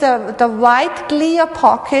see the white glia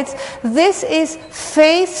pockets. This is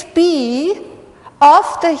phase B of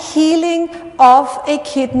the healing of a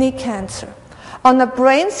kidney cancer. On a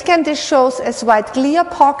brain scan, this shows as white glia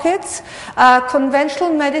pockets.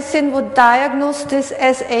 Conventional medicine would diagnose this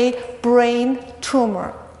as a brain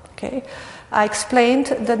tumor. Okay? I explained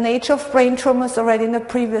the nature of brain tumors already in a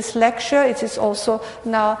previous lecture. It is also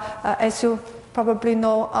now, as you probably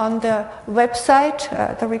know, on the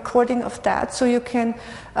website, the recording of that, so you can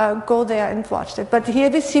go there and watch it. But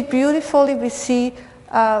here we see beautifully, we see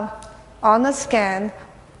on a scan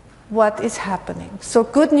what is happening. So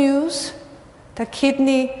good news, the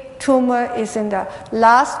kidney tumor is in the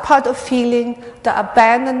last part of healing. The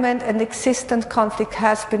abandonment and existence conflict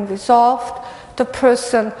has been resolved. The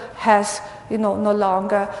person has, no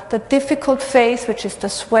longer the difficult phase, which is the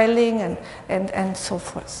swelling and so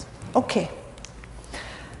forth. Okay.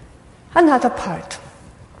 Another part.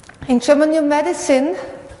 In German New Medicine,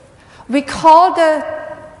 we call the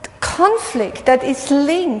conflict that is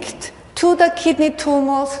linked to the kidney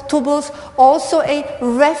tubules also a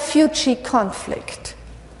refugee conflict.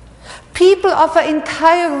 People of an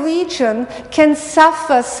entire region can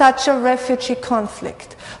suffer such a refugee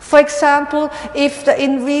conflict. For example, if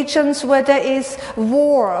in regions where there is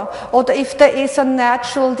war or if there is a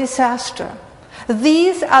natural disaster.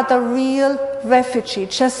 These are the real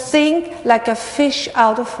refugees. Just think like a fish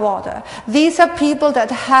out of water. These are people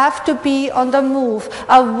that have to be on the move,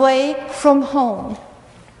 away from home.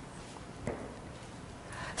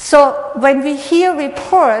 So when we hear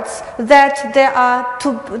reports that there are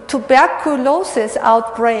tuberculosis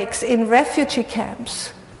outbreaks in refugee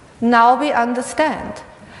camps, now we understand.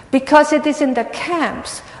 Because it is in the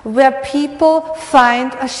camps where people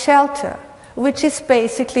find a shelter, which is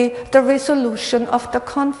basically the resolution of the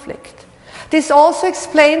conflict. This also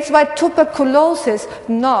explains why tuberculosis,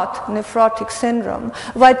 not nephrotic syndrome,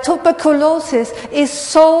 why tuberculosis is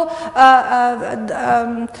so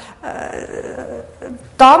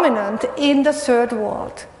dominant in the third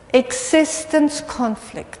world. Existence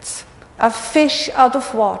conflicts, a fish out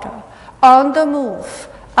of water, on the move,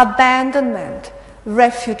 abandonment,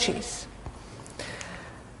 refugees.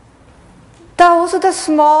 Those are the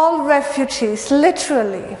small refugees,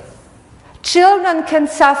 literally. Children can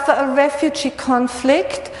suffer a refugee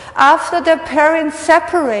conflict after their parents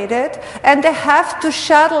separated and they have to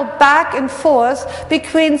shuttle back and forth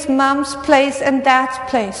between mom's place and dad's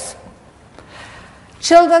place.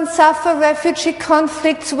 Children suffer refugee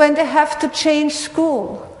conflicts when they have to change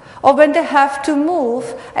school or when they have to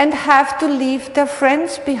move and have to leave their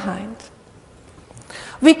friends behind.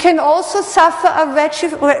 We can also suffer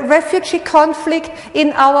a refugee conflict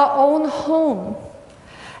in our own home.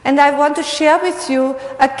 And I want to share with you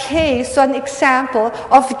a case or an example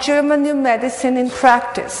of German new medicine in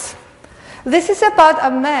practice. This is about a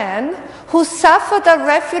man who suffered a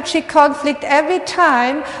refugee conflict every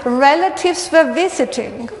time relatives were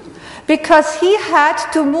visiting, because he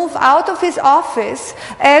had to move out of his office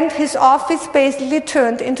and his office basically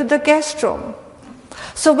turned into the guest room.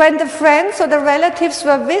 So when the friends or the relatives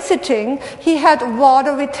were visiting, he had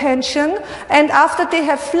water retention, and after they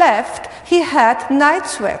have left, he had night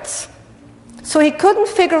sweats. So he couldn't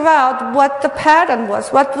figure out what the pattern was,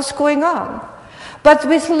 what was going on. But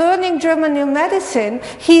with learning German new medicine,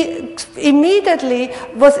 he immediately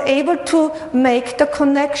was able to make the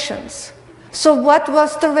connections. So what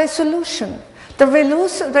was the resolution? The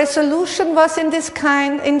resolution was in this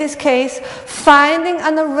case, finding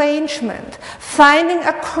an arrangement, finding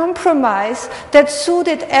a compromise that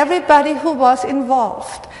suited everybody who was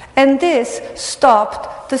involved. And this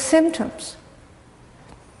stopped the symptoms.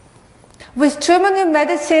 With German new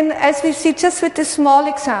medicine, as we see just with this small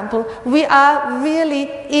example, we are really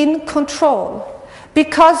in control.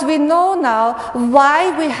 Because we know now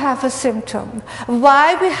why we have a symptom,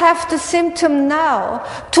 why we have the symptom now,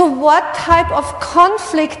 to what type of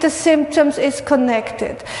conflict the symptoms is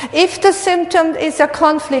connected. If the symptom is a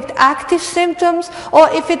conflict active symptoms, or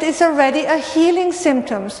if it is already a healing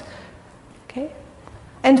symptoms. Okay?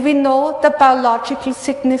 And we know the biological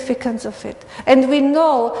significance of it. And we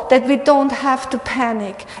know that we don't have to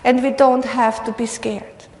panic, and we don't have to be scared.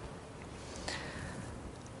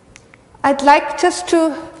 I'd like just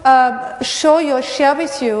to show you, share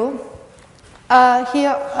with you,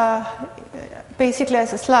 here, basically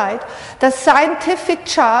as a slide, the scientific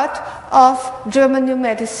chart of German new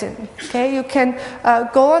medicine. Okay, you can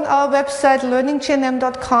go on our website,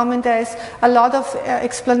 learninggnm.com, and there's a lot of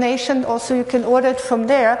explanation. Also, you can order it from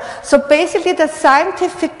there. So basically, the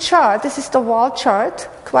scientific chart, this is the wall chart,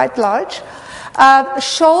 quite large,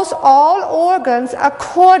 shows all organs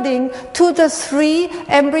according to the 3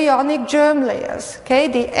 embryonic germ layers. Okay,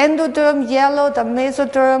 the endoderm yellow, the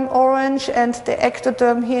mesoderm orange, and the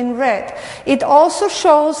ectoderm here in red. It also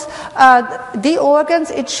shows the organs.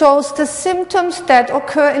 It shows the symptoms that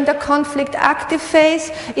occur in the conflict active phase.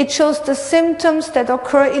 It shows the symptoms that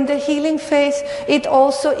occur in the healing phase. It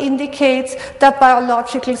also indicates the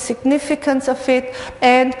biological significance of it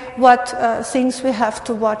and what things we have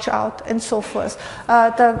to watch out and so forth.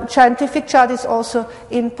 The scientific chart is also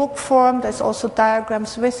in book form. There's also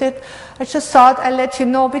diagrams with it. I just thought I'd let you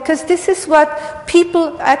know, because this is what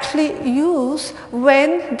people actually use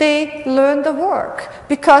when they learn the work.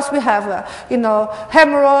 Because we have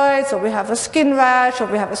hemorrhoids, or we have a skin rash, or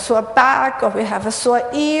we have a sore back, or we have a sore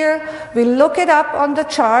ear. We look it up on the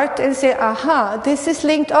chart and say, aha, this is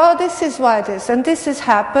linked, oh, this is why this, and this has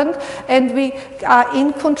happened, and we are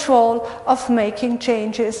in control of making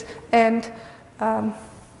changes and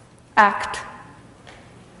act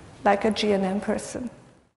like a GNM person.